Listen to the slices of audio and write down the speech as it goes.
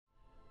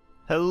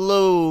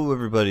Hello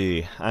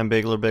everybody, I'm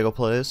Bagel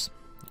Plays,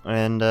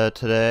 and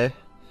today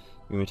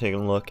we're going to be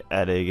taking a look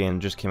at a game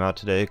that just came out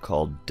today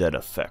called Dead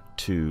Effect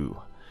 2.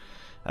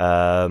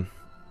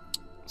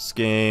 This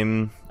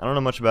game, I don't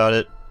know much about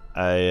it.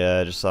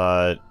 I just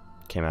saw it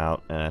came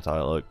out and I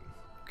thought it looked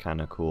kind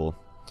of cool.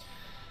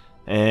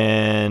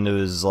 And it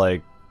was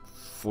like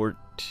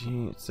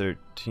 14,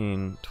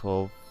 13,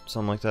 12,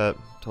 something like that.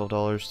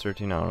 $12,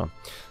 13, I don't know.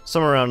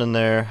 Somewhere around in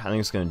there. I think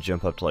it's going to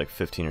jump up to like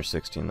 15 or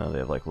 16 though. They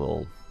have like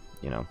little,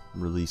 you know,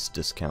 release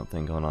discount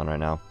thing going on right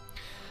now.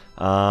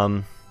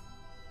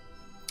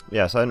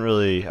 Yeah, so I haven't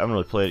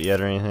really played it yet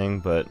or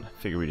anything, but I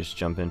figured we just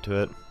jump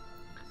into it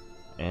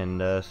and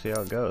see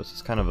how it goes.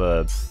 It's kind of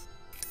a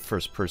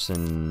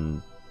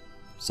first-person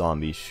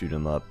zombie shoot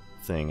 'em up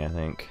thing, I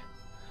think.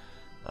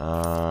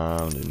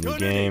 New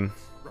game.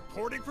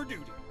 Reporting for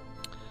duty.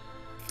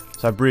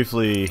 So I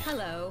briefly.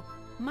 Hello,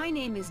 my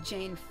name is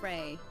Jane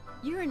Frey.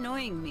 You're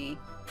annoying me.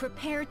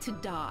 Prepare to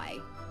die.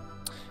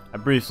 I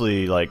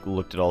briefly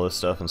looked at all this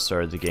stuff and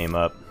started the game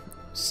up.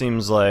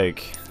 Seems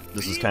like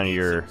this is kind of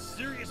your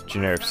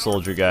generic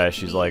soldier guy.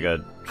 She's like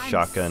a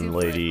shotgun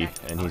lady,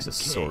 and he's a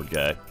sword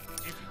guy.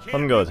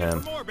 Let me go with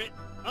him.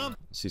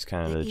 He's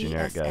kind of the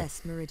generic guy.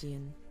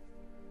 Meridian,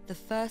 the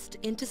first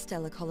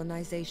interstellar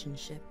colonization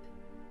ship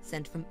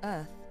sent from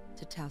Earth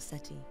to Tau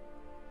Ceti.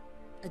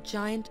 A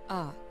giant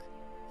ark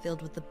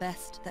filled with the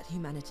best that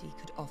humanity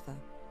could offer.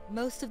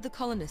 Most of the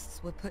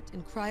colonists were put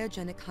in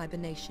cryogenic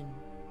hibernation.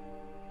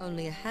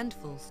 Only a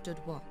handful stood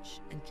watch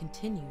and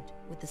continued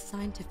with the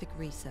scientific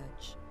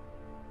research.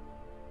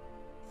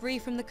 Free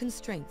from the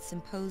constraints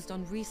imposed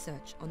on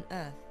research on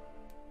Earth,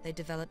 they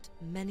developed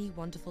many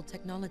wonderful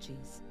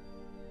technologies.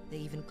 They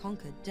even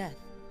conquered death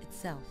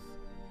itself.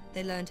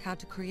 They learned how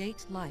to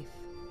create life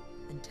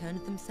and turned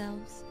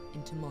themselves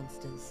into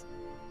monsters.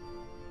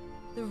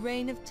 The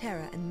reign of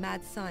terror and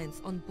mad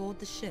science on board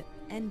the ship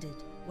ended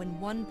when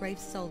one brave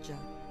soldier,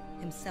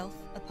 himself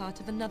a part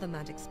of another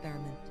mad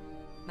experiment,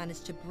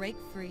 managed to break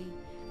free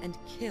and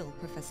kill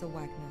Professor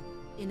Wagner.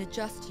 In a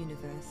just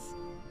universe,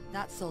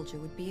 that soldier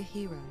would be a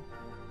hero.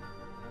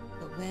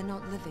 But we're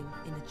not living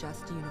in a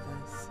just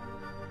universe.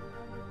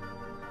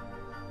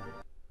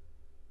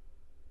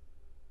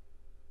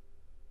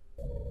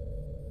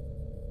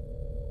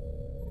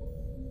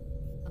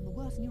 And the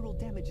worst neural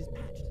damage is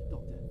patched,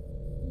 Doctor.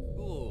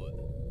 Good.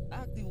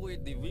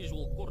 Activate the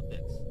visual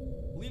cortex.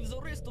 Leave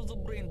the rest of the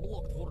brain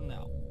blocked for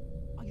now.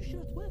 Are you sure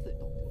it's worth it,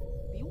 Doctor?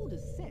 The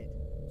orders said.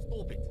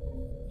 Stop it.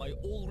 I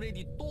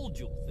already told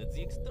you that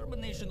the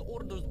extermination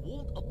orders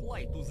won't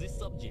apply to this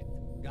subject.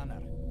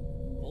 Gunner,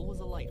 follow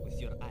the light with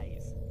your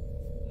eyes.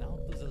 Now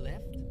to the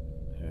left.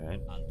 Alright.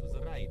 And to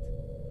the right.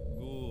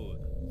 Good.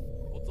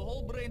 Put the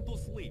whole brain to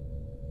sleep.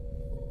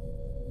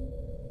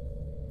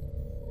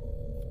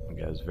 That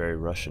guy's very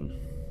Russian.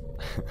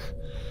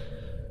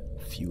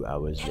 A few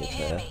hours Can you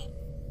hear later. me?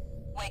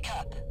 Wake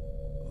up.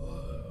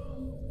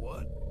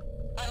 What?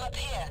 I'm up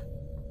here.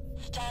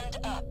 Stand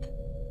up.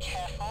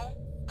 Careful.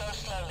 Go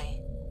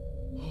slowly.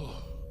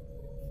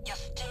 You're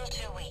still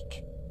too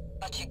weak,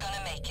 but you're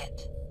gonna make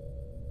it.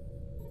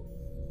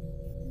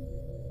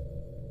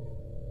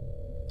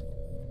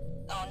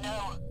 Oh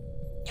no.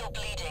 You're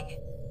bleeding.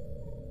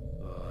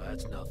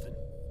 That's nothing.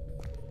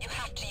 You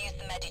have to use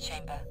the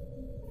medichamber.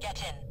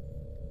 Get in.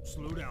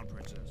 Slow down,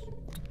 Princess.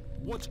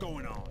 What's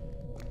going on?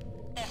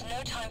 There's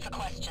no time for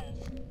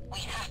questions. We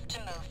have to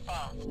move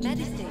fast.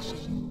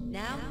 Medistation,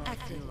 now I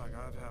active. feel like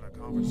I've had a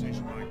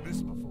conversation like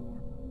this before.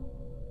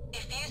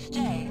 If you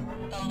stay,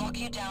 they'll lock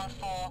you down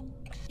for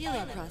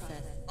Healing experiments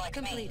process like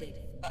completed. me.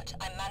 But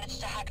I managed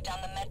to hack down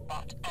the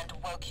medbot and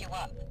woke you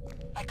up.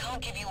 I can't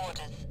give you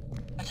orders,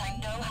 but I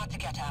know how to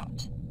get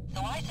out.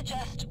 So I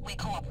suggest we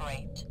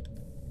cooperate.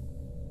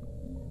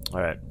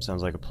 Alright,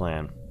 sounds like a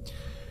plan.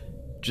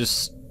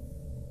 Just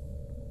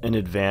in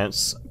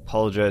advance,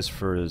 apologize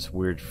for this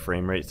weird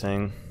frame rate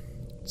thing.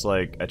 It's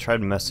like I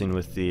tried messing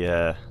with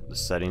the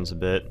settings a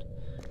bit,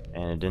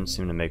 and it didn't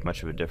seem to make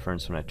much of a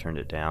difference when I turned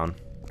it down.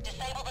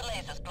 Disable the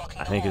lasers blocking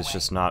I the think it's hallway.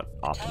 just not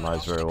The terminal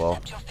optimized should very well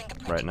accept your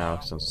fingerprint right now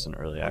now. since it's in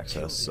early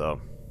access, so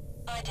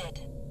I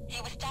did.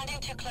 He was standing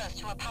too close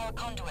to a power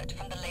conduit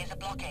from the laser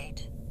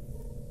blockade.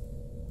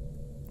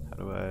 how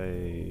do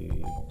I...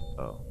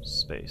 oh,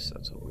 space,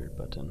 that's a weird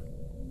button.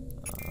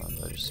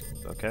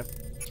 Okay.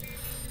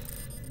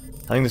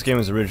 I think this game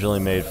was originally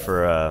made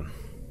for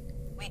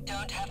We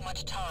don't have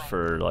much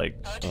time.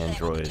 like Go disable the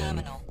Android and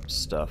terminal.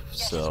 stuff, Get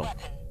his so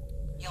weapon.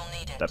 You'll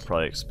need it. that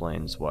probably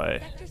explains why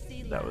Sector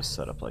C that was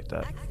lab. set up like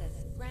that.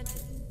 Access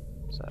granted.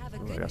 Is that Have a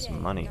ooh, I good got some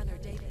day, money. Gunner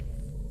Davis.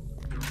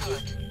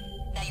 Good.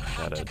 Now you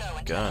have Got to a go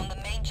and gun. turn on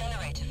the main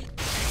generator.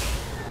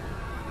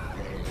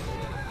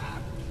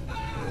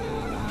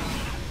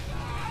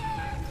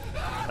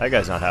 That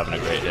guy's not having a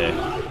great day.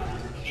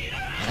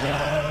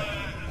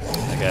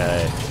 That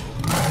guy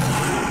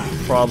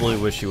probably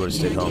wish he would have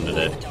stayed home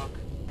today. I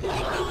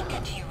can't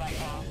get to you right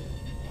now.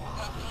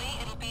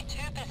 Hopefully it'll be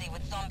too busy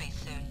with zombies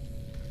soon.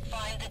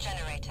 Find the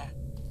generator.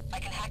 I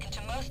can hack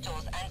into most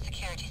doors and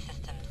security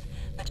systems,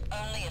 but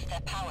only if they're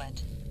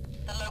powered.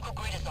 The local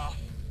grid is off,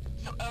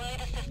 so only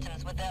the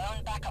systems with their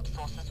own backup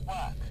sources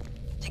work.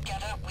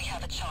 Together, we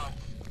have a chance.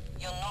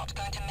 You're not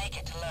going to make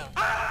it alone.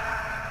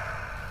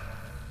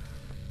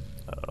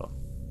 Uh-oh.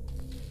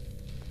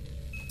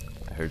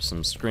 I heard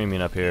some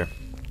screaming up here.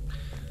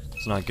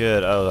 It's not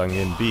good. Oh, I'm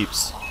getting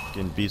beeps.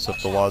 Getting beeps up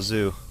the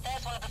wazoo.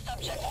 There's one of the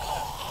subjects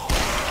close.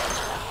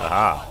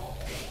 Aha!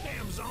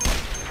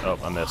 Oh,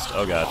 I missed.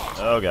 Oh god.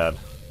 Oh god.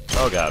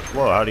 Oh god.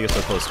 Whoa, how'd he get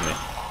so close to me?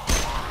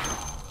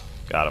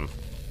 Got him.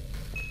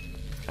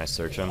 Can I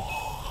search him?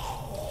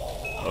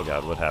 Oh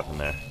god, what happened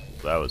there?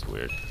 That was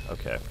weird.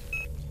 Okay.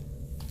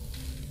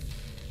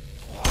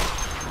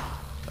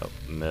 Oh,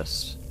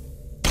 missed.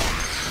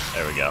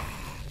 There we go.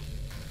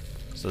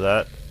 So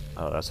that...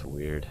 Oh, that's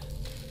weird.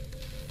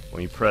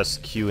 When you press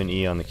Q and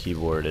E on the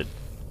keyboard, it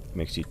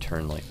makes you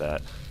turn like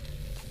that.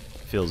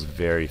 Feels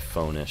very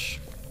phone-ish.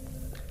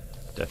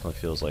 Definitely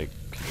feels like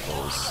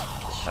controls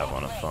have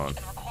on a phone.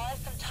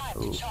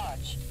 Ooh.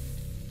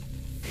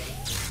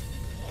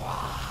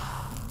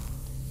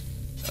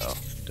 Oh,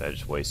 did I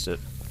just waste it?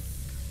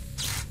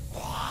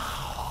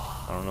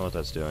 I don't know what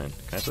that's doing.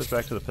 Can I switch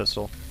back to the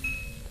pistol?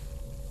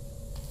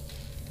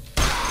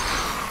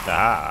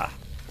 Ah!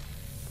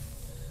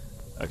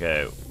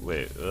 Okay,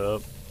 wait,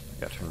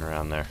 gotta turn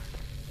around there.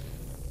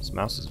 This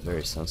mouse is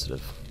very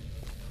sensitive.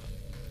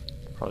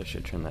 Probably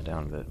should turn that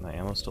down a bit. My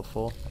ammo's still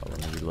full? Oh, let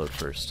me reload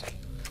first.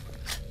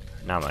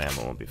 Now my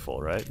ammo won't be full,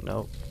 right?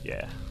 Nope.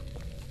 Yeah.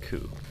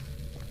 Cool.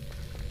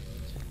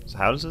 So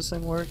how does this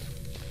thing work?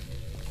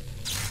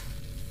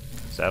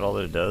 Is that all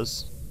that it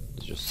does?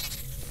 Is just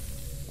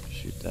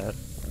shoot that?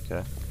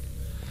 Okay.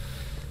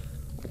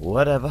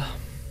 Whatever.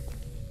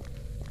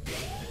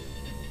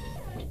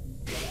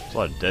 There's a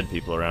lot of dead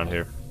people around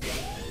here.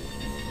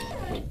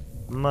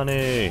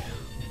 Money!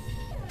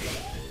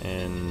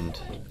 And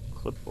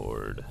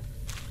clipboard.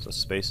 So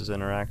spaces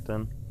interact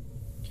then?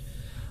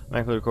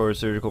 Immaculate Core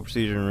Surgical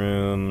Procedure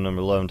Room,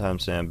 number 11,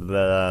 timestamp,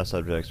 blah,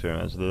 subject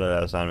experiments,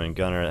 blah, assignment,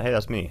 gunner. Hey,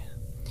 that's me.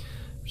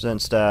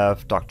 Present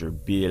staff, Dr.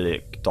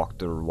 Bielik,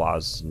 Dr.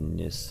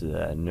 Waznis,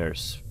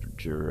 nurse,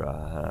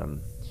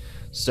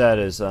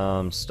 status,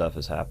 stuff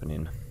is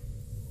happening.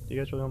 Do you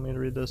guys really want me to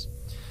read this?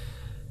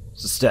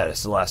 It's the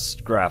status, the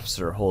last graphs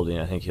are holding,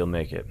 I think he'll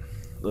make it.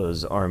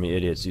 Those army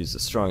idiots used the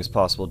strongest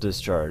possible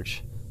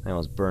discharge. They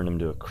almost burned him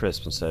to a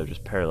crisp instead of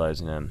just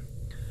paralyzing him.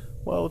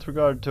 Well, with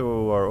regard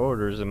to our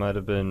orders, it might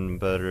have been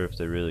better if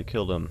they really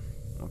killed him.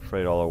 I'm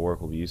afraid all our work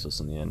will be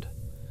useless in the end.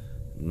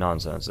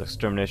 Nonsense.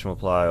 Extermination will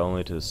apply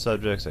only to the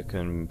subjects that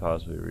couldn't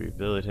possibly be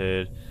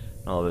rehabilitated.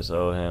 And all of us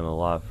owe him a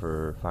lot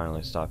for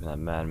finally stopping that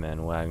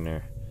madman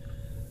Wagner.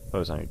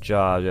 Focus on your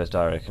job. Yes,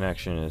 direct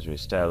connection is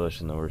reestablished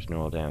and the worst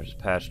neural damage is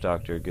patched,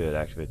 Doctor. Good.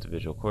 Activate the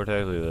visual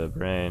cortex, leave the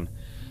brain.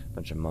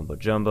 Bunch of mumbo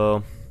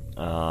jumbo.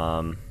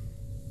 Alright,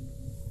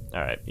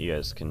 you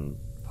guys can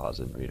pause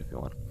it and read if you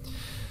want.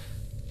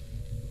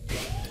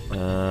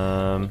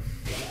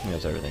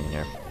 There's everything in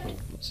here.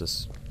 What's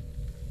this?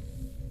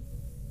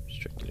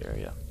 Restricted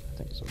area. I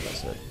think that's what I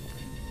said.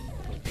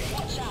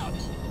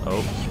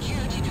 Oh.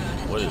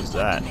 What is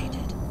that?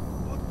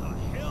 What the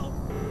hell?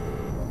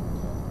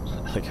 I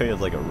like how he has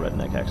like a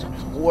redneck accent.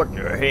 What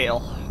the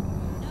hell? No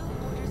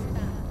orders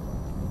found.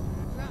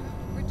 From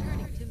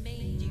returning to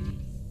main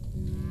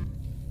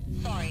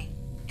duties. Sorry,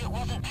 it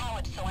wasn't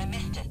powered, so I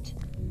missed it.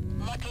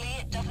 Luckily,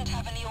 it doesn't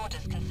have any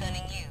orders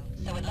concerning you,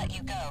 so it let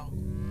you go.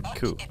 But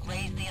cool. It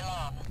raised the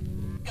alarm.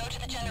 Go to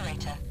the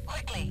generator,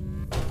 quickly.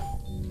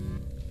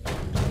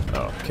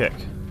 Oh, kick.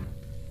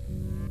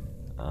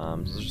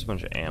 There's just a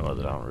bunch of ammo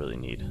that I don't really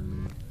need.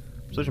 I'm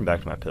switching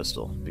back to my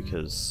pistol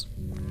because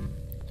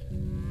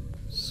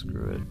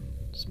screw it.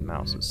 This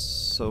mouse is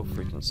so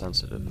freaking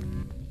sensitive.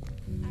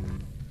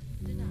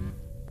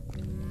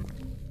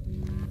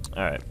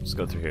 Alright, let's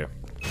go through here.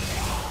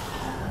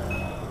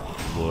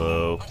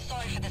 Whoa. I'm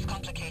sorry for this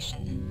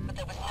complication, but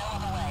there was no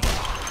other way.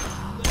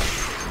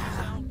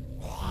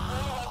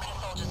 All Woken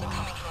soldiers are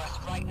coming for us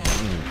right now. I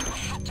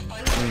had to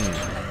find a way to keep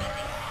them busy.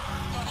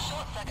 So I've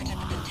short-circuited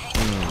the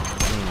containment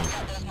and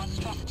cut those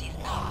monstrosities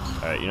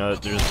out. Alright, you know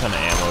what? There's a ton of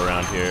ammo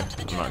around here.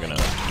 I'm not gonna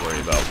worry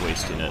about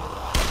wasting it.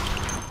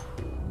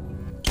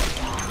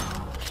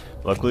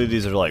 Luckily,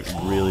 these are like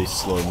really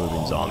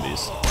slow-moving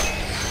zombies.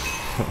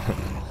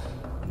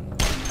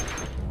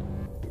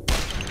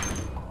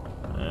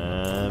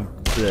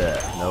 Bleh.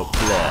 Nope,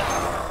 bleh.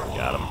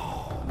 Got him.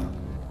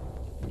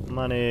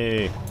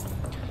 Money.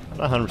 I'm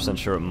not 100%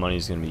 sure what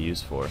money's gonna be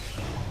used for.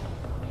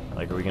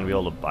 Like, are we gonna be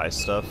able to buy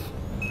stuff?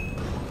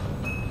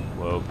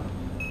 Whoa.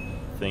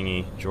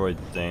 Thingy. Droid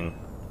thing.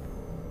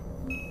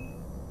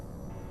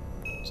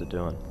 What's it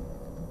doing?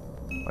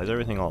 Why is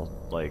everything all,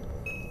 like,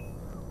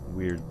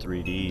 weird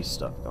 3D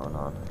stuff going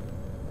on?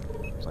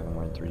 Looks like I'm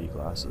wearing 3D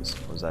glasses.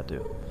 What does that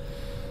do?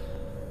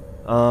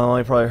 Well,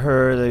 you probably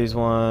heard that he's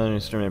one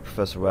exterminated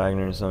Professor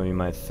Wagner, and some of you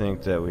might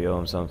think that we owe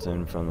him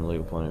something from the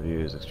legal point of view.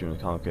 It's extremely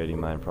complicated. He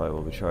might and probably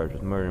will be charged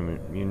with murder and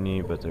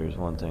mutiny, but there's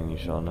one thing you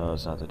shall know.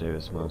 It's not the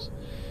Davis most.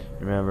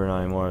 Remember, not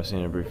anymore. I've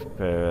seen a brief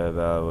pair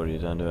about what he's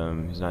done to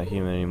him. He's not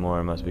human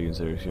anymore. Must be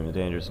considered extremely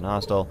dangerous and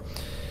hostile.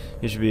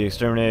 He should be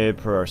exterminated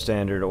per our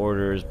standard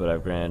orders, but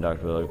I've granted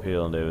Dr. Willow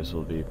Peel and Davis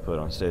will be put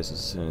on stasis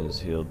as soon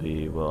as he'll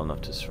be well enough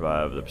to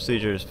survive. The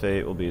procedure's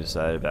fate will be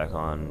decided back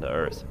on the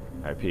Earth.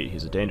 I repeat,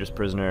 he's a dangerous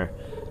prisoner,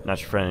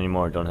 not your friend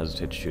anymore. Don't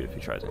hesitate to shoot if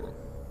he tries anything.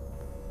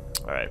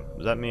 Alright,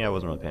 was that me? I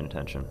wasn't really paying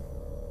attention.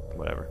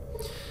 Whatever.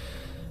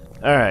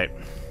 Alright.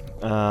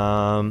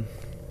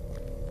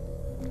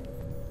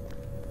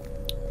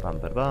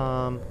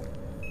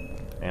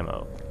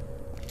 Ammo.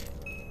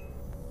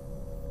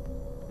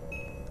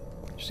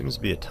 There seems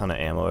to be a ton of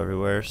ammo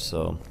everywhere,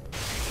 so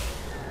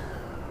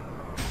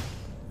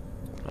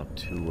not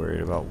too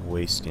worried about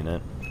wasting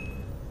it.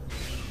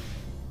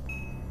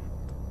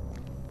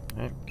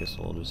 Alright, guess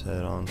we'll just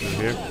head on through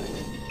here.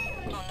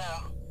 Oh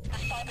no. The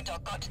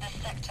cyberdog got to this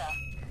sector.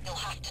 You'll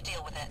have to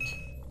deal with it.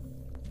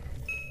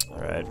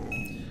 Alright.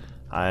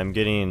 I'm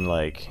getting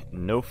like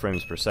no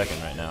frames per second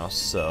right now,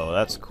 so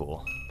that's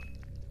cool.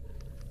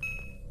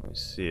 Let me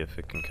see if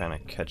it can kind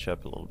of catch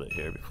up a little bit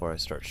here before I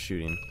start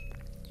shooting.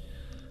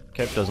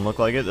 Okay, doesn't look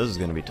like it. This is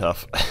gonna be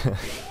tough.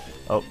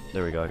 Oh,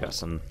 there we go. I got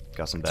some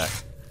back.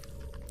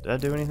 Did I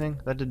do anything?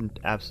 That did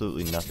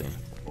absolutely nothing.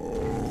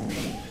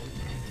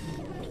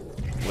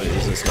 What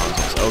is this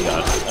nonsense? Oh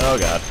god. Oh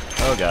god.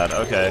 Oh god.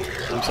 Okay.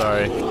 I'm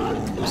sorry.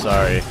 I'm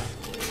sorry.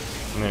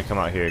 I'm gonna come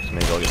out here because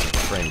maybe I'll get some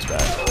frames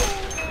back.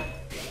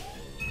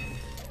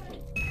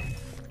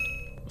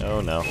 Oh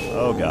no.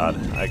 Oh god.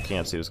 I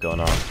can't see what's going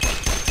on.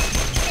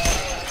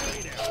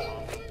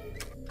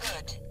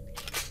 Good.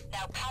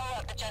 Now power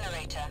up the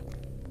generator.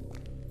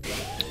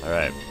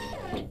 Alright.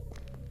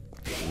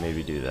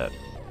 Maybe do that.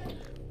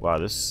 Wow,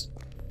 this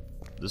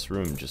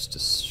room just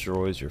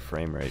destroys your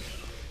frame rate.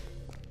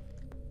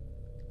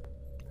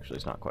 Actually,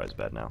 it's not quite as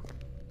bad now.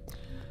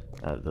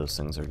 Now that those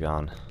things are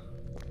gone.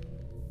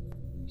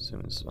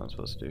 Assuming this is what I'm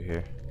supposed to do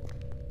here.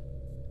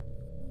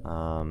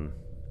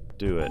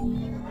 Do it.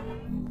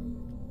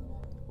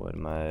 What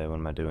am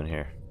I doing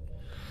here?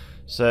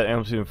 Set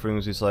amplitude and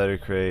frequency slider,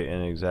 create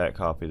an exact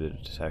copy of the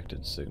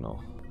detected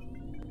signal.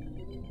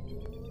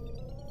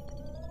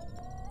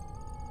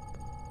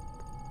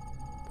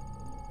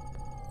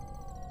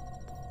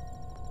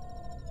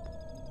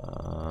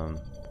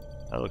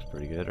 That looks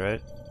pretty good,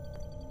 right?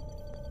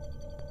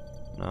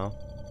 No?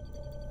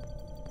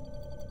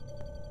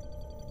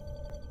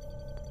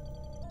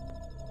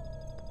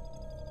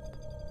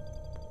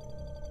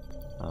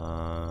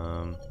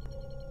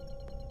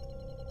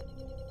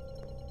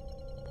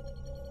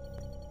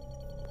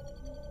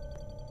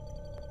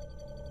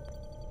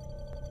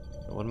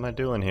 What am I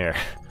doing here?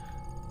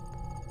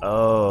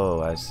 Oh,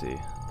 I see.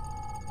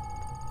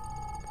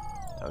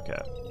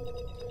 Okay.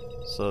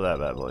 Slow that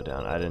bad boy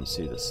down. I didn't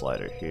see the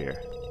slider here.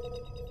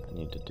 I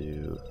need to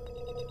do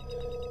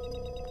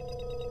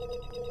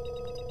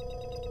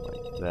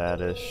like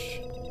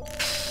that-ish.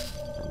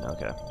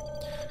 Okay.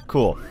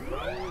 Cool.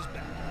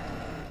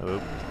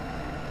 Oop.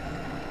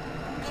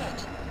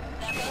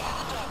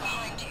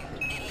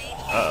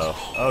 Uh-oh.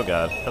 Oh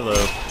god. Hello.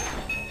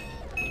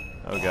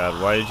 Oh god,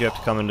 why did you have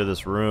to come into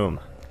this room?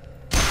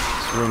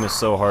 This room is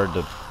so hard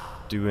to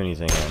do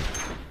anything in.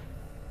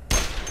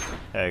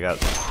 Hey, I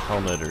got a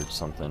helmet or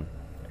something.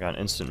 I got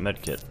an instant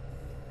medkit.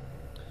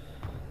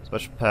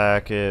 Special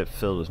packet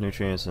filled with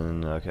nutrients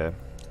and okay.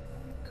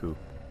 Cool.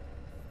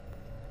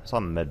 I saw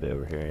a medbay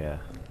over here, yeah.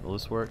 Will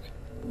this work?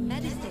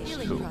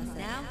 Meditation Cool. process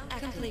now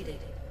completed.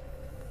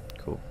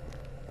 Cool.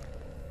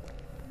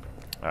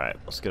 Alright,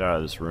 let's get out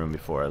of this room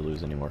before I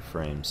lose any more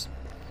frames.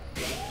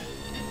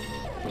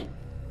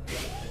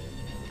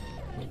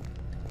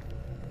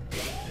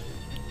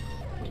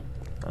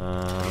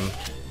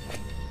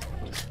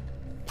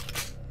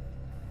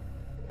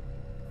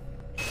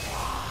 So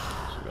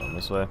we're going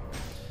this way.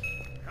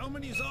 How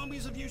many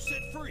zombies have you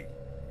set free?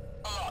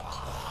 A lot.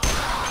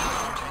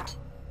 100.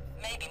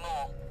 Maybe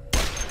more.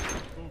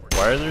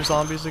 Why are there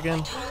zombies again?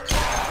 Need to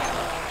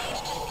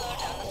slow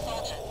down the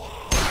soldiers.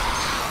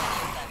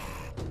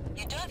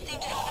 You don't seem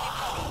to have any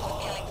problems with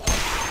killing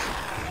zombies,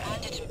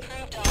 and it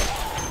improved our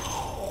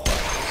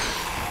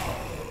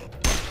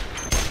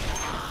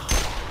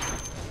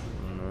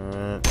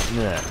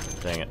Nah,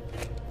 dang it.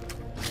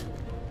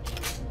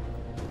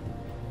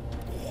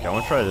 Okay, I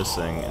want to try this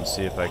thing and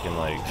see if I can,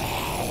 like,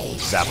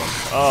 zap him.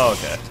 Oh,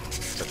 okay.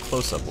 It's a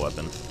close-up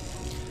weapon.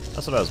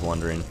 That's what I was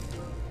wondering. I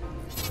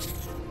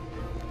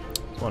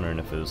was wondering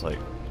if it was, like,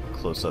 a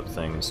close-up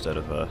thing instead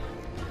of a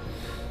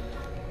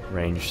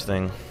range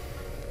thing.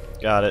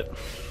 Got it.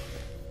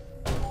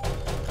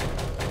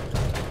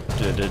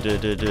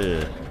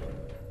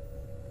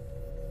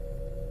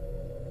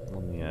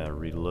 Let me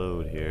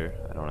reload here.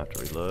 I don't have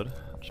to reload.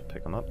 I'll just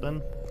pick them up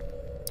then.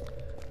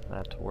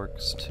 That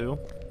works too.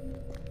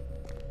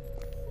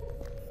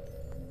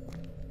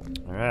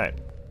 Alright.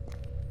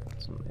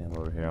 Some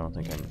ammo over here. I don't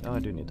think I need. Oh, I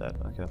do need that.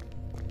 Okay.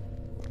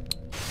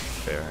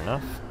 Fair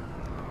enough.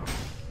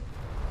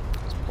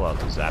 Let's pull out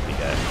the zappy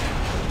guy.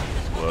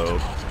 Whoa.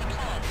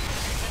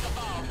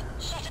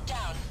 Shut it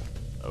down.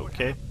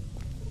 Okay.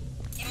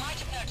 You might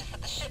have noticed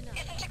that the ship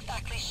isn't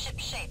exactly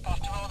ship-shape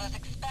after all those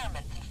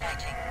experiments and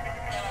fighting.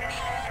 There are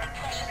power and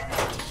precious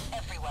metals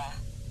everywhere.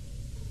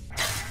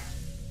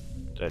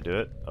 do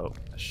it? Oh,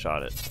 I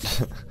shot it.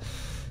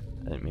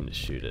 I didn't mean to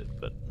shoot it,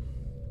 but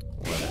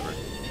whatever.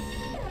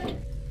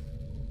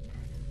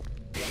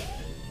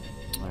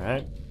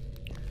 Alright.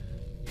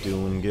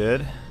 Doing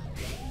good.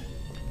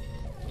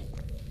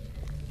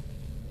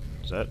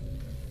 Is that?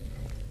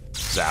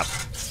 Zap.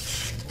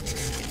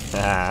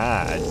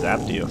 Ah, I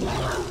zapped you.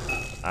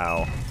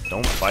 Ow.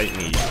 Don't bite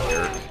me, you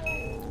jerk.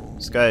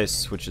 This guy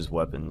switches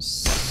weapons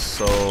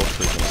so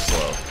freaking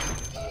slow.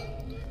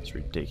 It's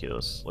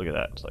ridiculous. Look at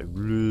that. It's like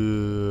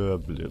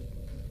bloop, bloop,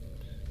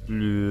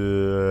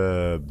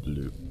 bloop,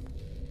 bloop.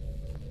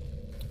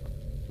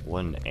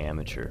 What an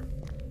amateur.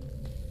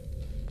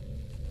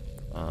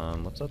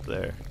 What's up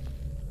there?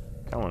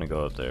 I want to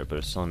go up there, but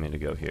it's telling me to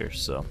go here,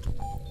 so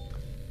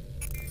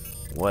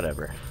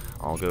whatever.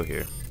 I'll go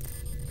here.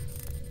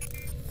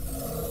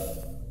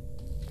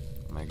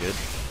 Am I good?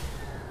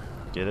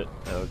 Get it?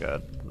 Oh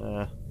god.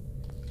 Nah.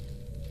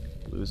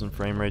 Losing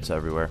frame rates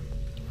everywhere.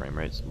 Frame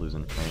rates,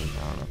 losing frame,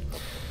 I don't know.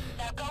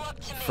 Now go up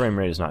to me. Frame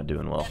rate is not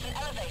doing well. There's an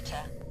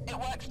elevator. It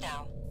works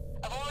now.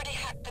 I've already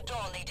hacked the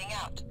door leading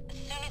out. As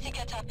soon as you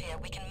get up here,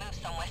 we can move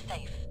somewhere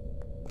safe.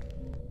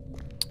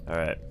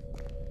 Alright.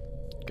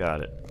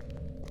 Got it.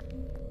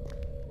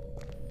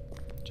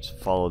 Just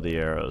follow the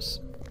arrows.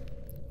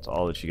 That's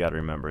all that you gotta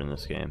remember in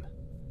this game.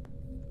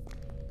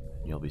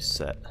 You'll be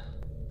set.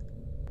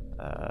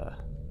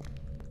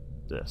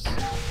 This.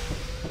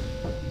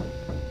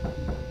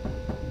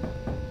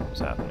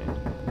 What's happening?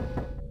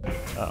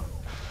 Oh.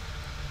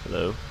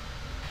 Hello?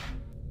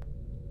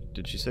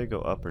 Did she say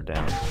go up or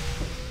down?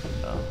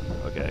 Oh,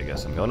 okay, I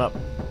guess I'm going up.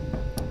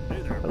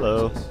 Hey there,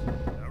 Hello. princess.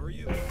 How are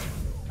you? Name's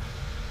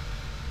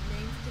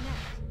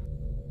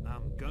Danette.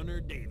 I'm Gunnar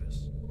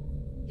Davis.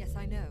 Yes,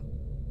 I know.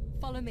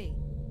 Follow me.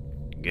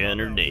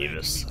 Gunnar Well, thank you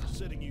Davis. for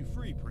setting you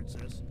free,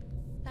 princess.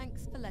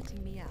 Thanks for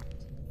letting me out.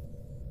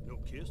 No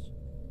kiss?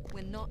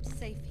 We're not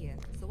safe here,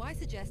 so I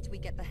suggest we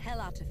get the hell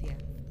out of here.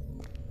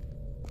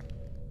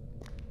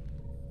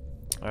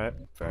 Alright,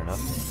 fair enough.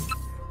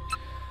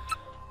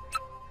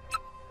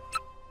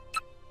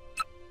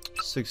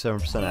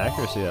 67%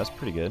 accuracy, that's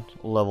pretty good.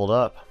 Leveled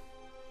up.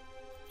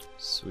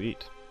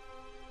 Sweet.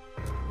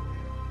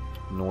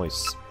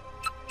 Nice.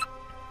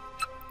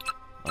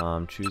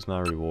 Choose my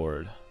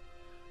reward.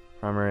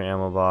 Primary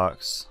ammo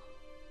box.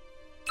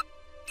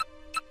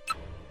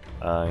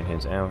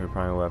 Contains ammo for your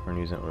primary weapon.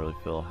 Use it to really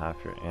fill half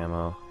your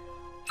ammo.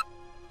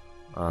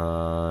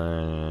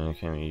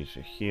 Can be used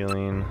for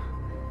healing.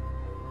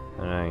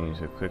 And I can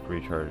use a quick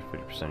recharge,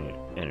 50% of your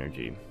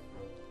energy.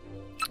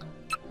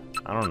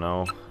 I don't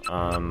know.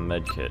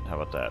 Med kit. How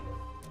about that?